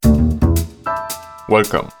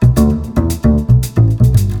Welcome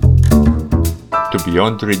to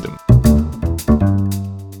Beyond Rhythm.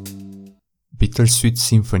 Bittersweet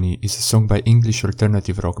Symphony is a song by English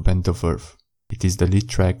alternative rock band The Verve. It is the lead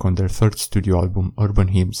track on their third studio album Urban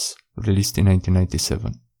Hymns, released in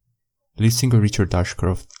 1997. Lead singer Richard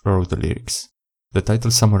Ashcroft wrote the lyrics. The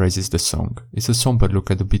title summarizes the song. It's a somber look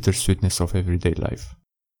at the bittersweetness of everyday life.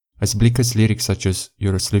 As bleak as lyrics such as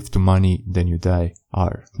 "You're a slave to money, then you die"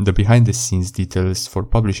 are, the behind-the-scenes details for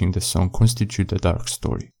publishing the song constitute a dark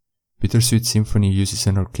story. Bittersweet Symphony uses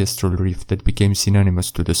an orchestral riff that became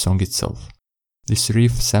synonymous to the song itself. This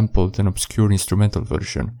riff sampled an obscure instrumental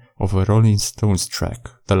version of a Rolling Stones track,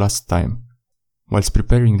 The Last Time. Whilst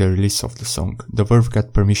preparing the release of the song, The Verve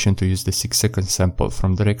got permission to use the 6-second sample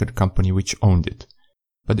from the record company which owned it.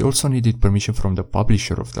 But they also needed permission from the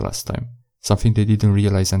publisher of The Last Time, something they didn't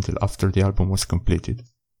realize until after the album was completed.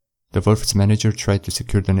 The Verve's manager tried to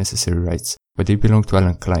secure the necessary rights, but they belonged to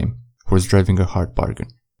Alan Klein, who was driving a hard bargain.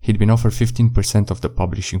 He'd been offered 15% of the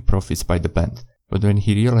publishing profits by the band, but when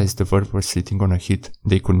he realized the Verve were sitting on a hit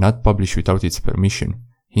they could not publish without its permission,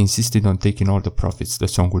 he insisted on taking all the profits the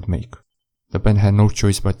song would make. The band had no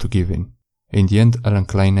choice but to give in. In the end, Alan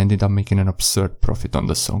Klein ended up making an absurd profit on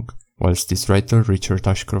the song, whilst his writer Richard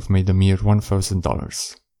Ashcroft made a mere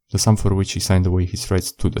 $1,000, the sum for which he signed away his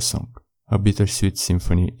rights to the song. A bittersweet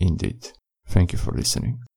symphony indeed. Thank you for listening.